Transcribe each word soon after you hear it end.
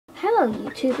Hello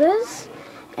YouTubers,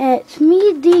 it's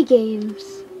me D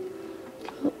Games,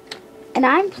 and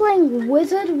I'm playing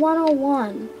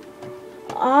Wizard101.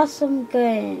 Awesome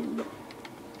game.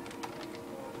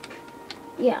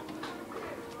 Yeah,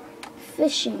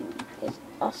 fishing is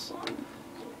awesome.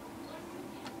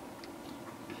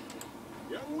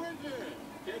 Young Wizard,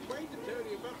 can't wait to tell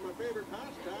you about my favorite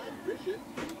pastime, fishing.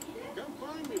 Come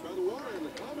find me by the water in the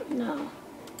common. No.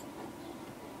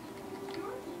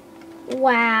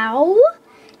 Wow,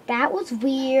 that was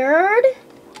weird.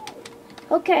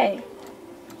 Okay,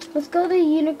 let's go to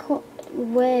Unicorn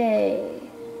Way.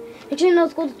 Actually, no,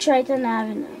 let's go to Triton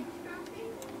Avenue.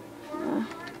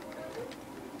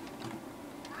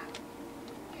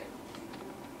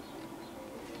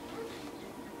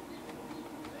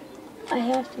 I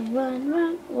have to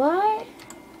run. What?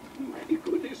 My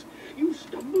goodness, you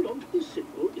stumbled onto the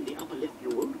symbol in the upper left. You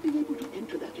won't be able to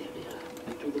enter that area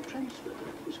until the transfer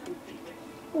is complete.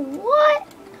 What?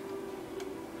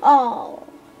 Oh.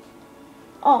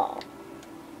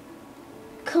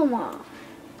 Come on.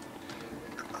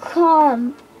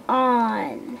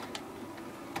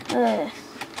 Ugh.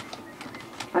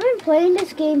 I've been playing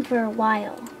this game for a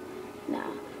while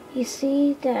now. You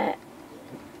see that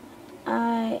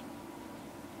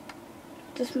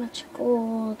this much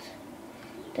gold,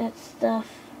 that stuff.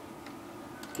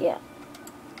 Yeah.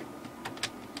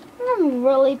 I'm a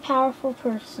really powerful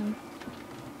person.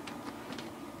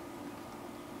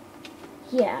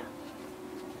 Yeah.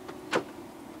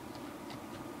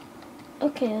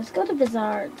 Okay, let's go to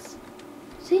Bazaar's.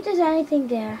 See if there's anything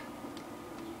there.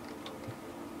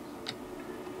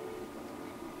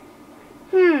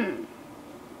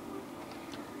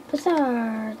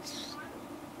 Bazaar's.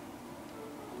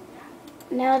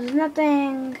 No, there's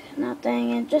nothing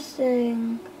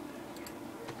interesting.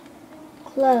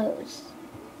 Clothes.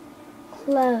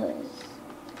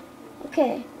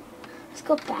 Okay, let's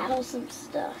go battle some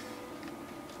stuff.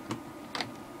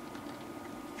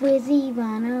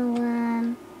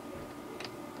 Wizzy101.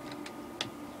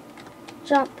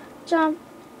 Jump.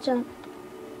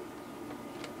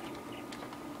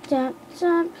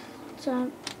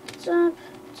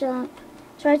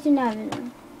 Try to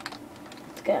navigate.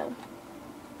 Let's go.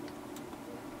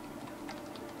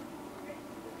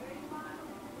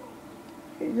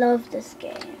 Love this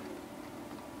game.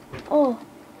 Oh.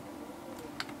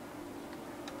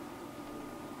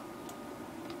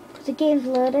 The game's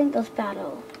loading, let's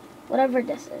battle. Whatever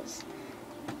this is.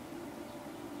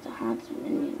 It's a haunted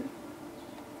minion.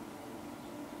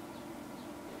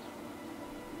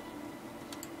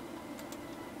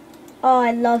 Oh,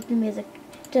 I love the music.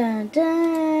 Dun,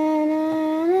 dun, na,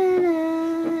 na,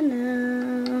 na,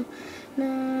 na,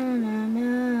 na,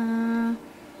 na.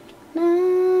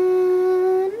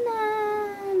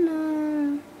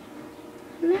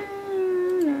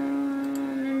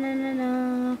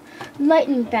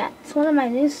 Lightning bat. It's one of my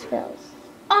new spells.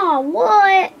 Oh,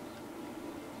 what?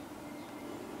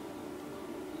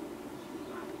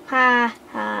 Ha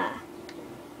ha.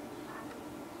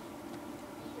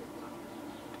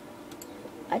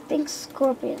 I think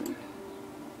Scorpion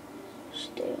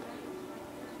should do.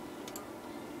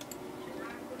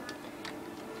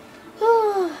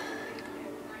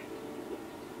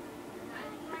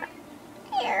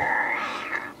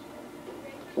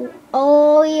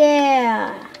 Oh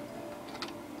yeah.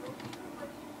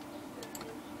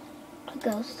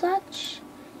 Go such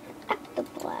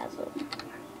ectoplasm.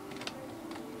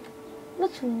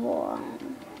 What's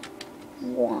one?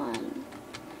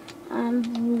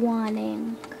 I'm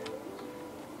wanting.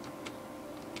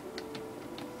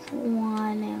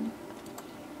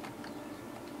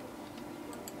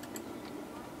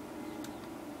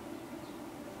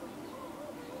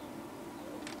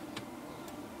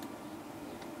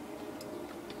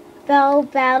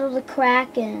 Battle the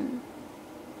Kraken.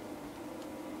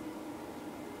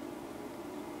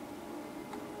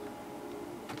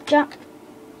 Jump.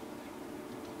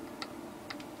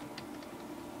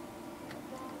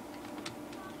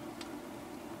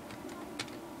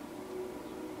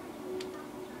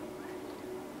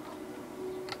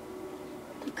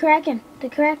 The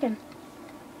Kraken.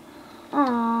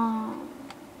 Aww.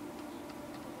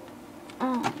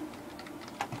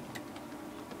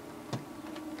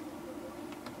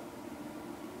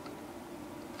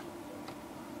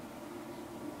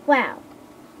 Wow.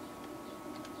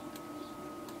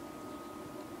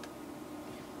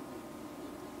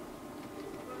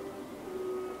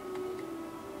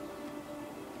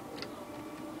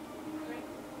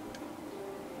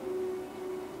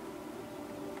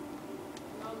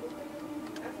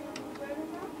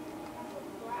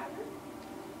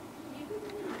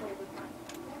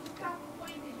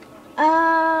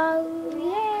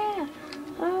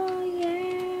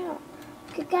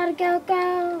 gotta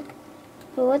go.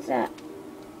 Oh, what's that?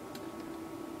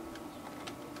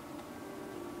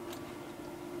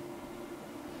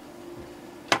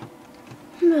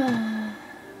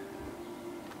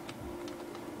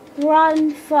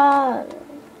 Run, fog.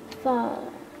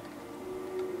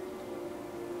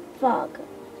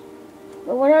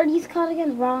 But what are these called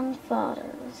again? Wrong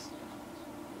fathers.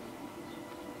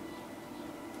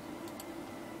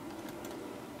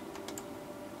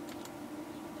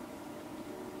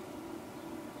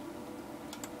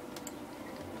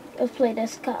 Let's play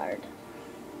this card.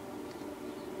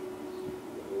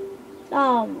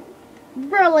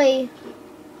 Really?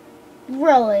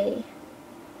 Really?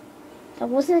 That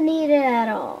wasn't needed at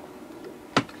all.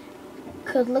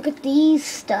 Cause look at these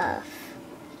stuff.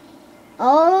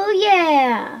 Oh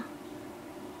yeah.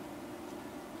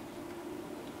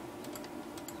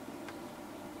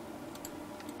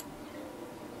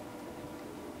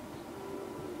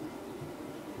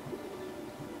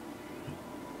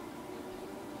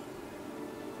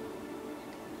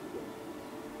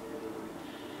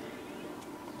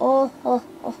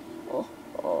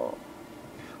 Oh.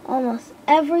 Almost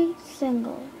every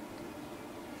single.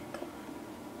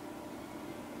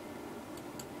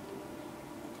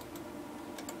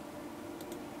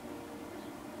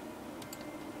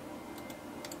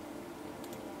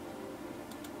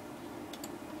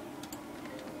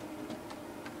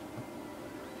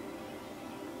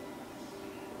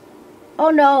 Oh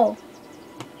no.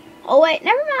 Oh wait,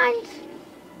 never mind.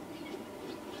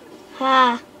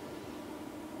 Ha.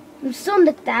 I'm still in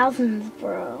the thousands,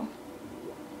 bro.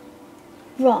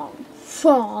 Wrong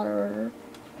father.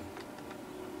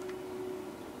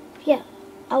 Yeah,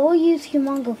 I will use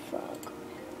Humongo Frog.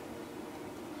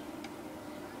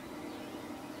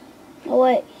 Oh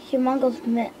wait, Humongo's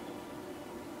Mitt.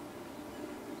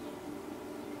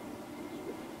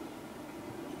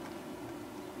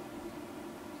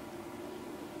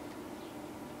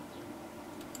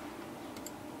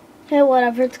 Hey,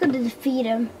 whatever, it's going to defeat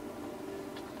him.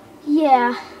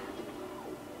 Yeah.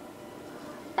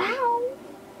 Ow.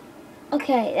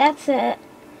 Okay, that's it.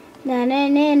 No.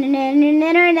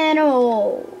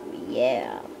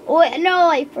 Yeah. Wait, no,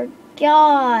 I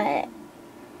forgot.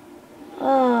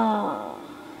 Oh.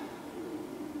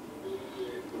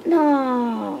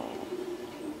 No.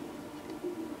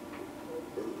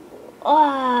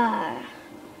 Ah.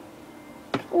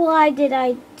 Why did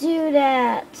I do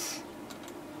that?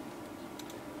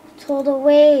 Total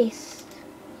waste.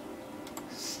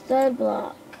 Stud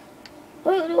block.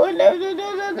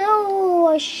 No,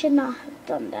 I should not have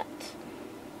done that.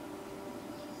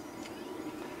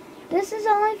 This is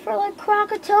only for like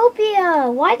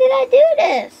Crocotopia. Why did I do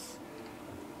this?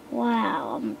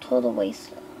 Wow, I'm a total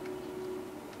waster.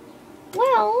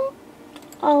 Well,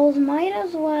 I might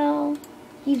as well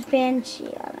use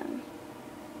Banshee on him.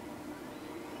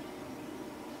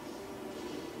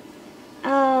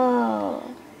 Oh.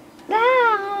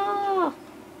 Ah!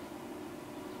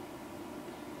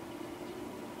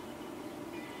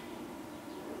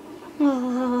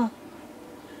 Oh.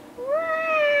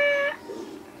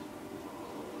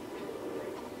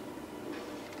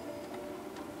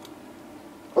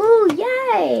 Ooh,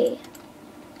 yay!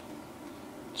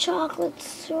 Chocolate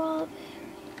strawberry.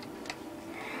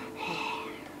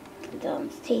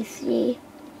 Sounds tasty.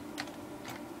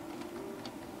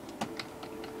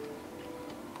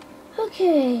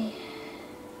 Okay.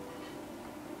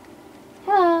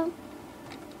 Hello.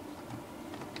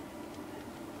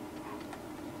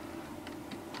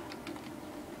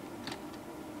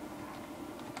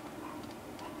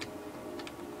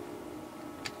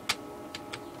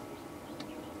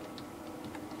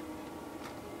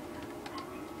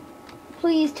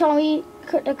 Please tell me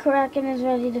the Kraken is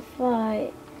ready to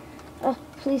fight. Oh,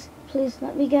 please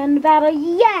let me get in the battle.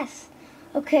 Yes!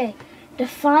 Okay, the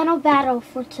final battle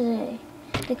for today.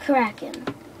 The Kraken.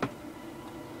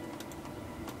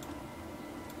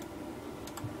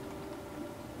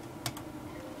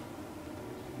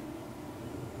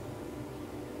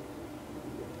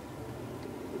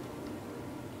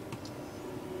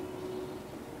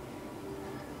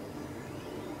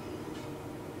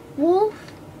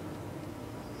 Wolf.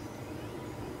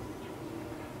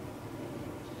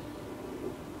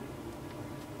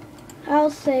 I'll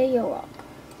say you're welcome.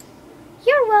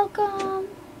 You're welcome.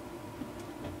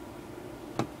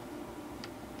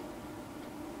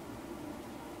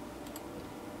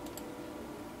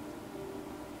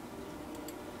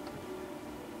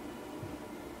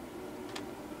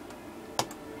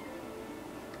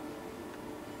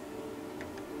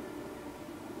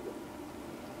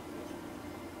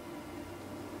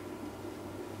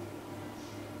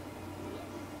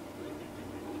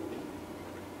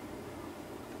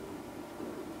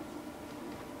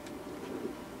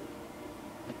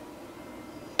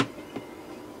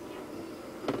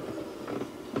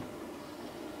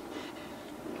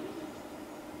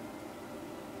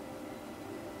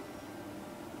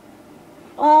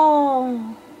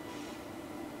 Oh.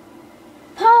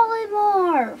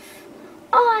 Polymorph.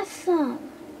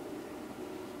 Awesome.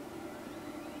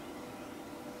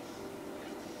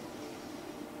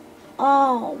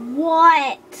 Oh,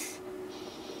 what?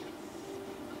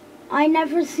 I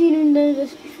never seen him do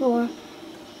this before.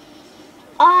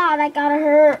 Ah, that gotta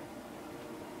hurt.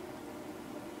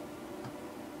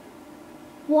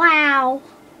 Wow.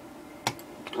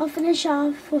 I'll finish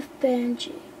off with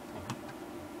Banshee.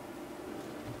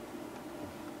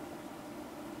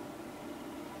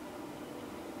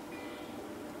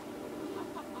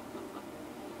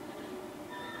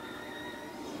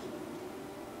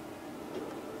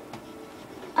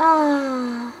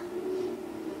 Ah.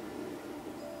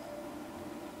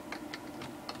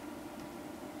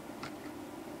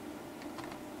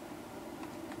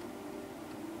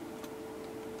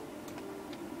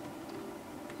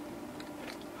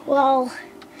 Well,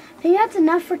 I think that's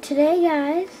enough for today,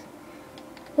 guys.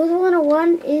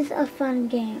 Wizard101 is a fun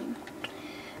game.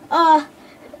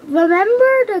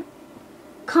 Remember to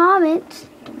comment,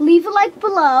 leave a like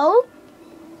below,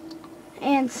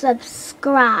 and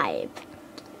subscribe.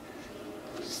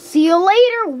 See you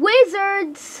later,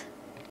 wizards!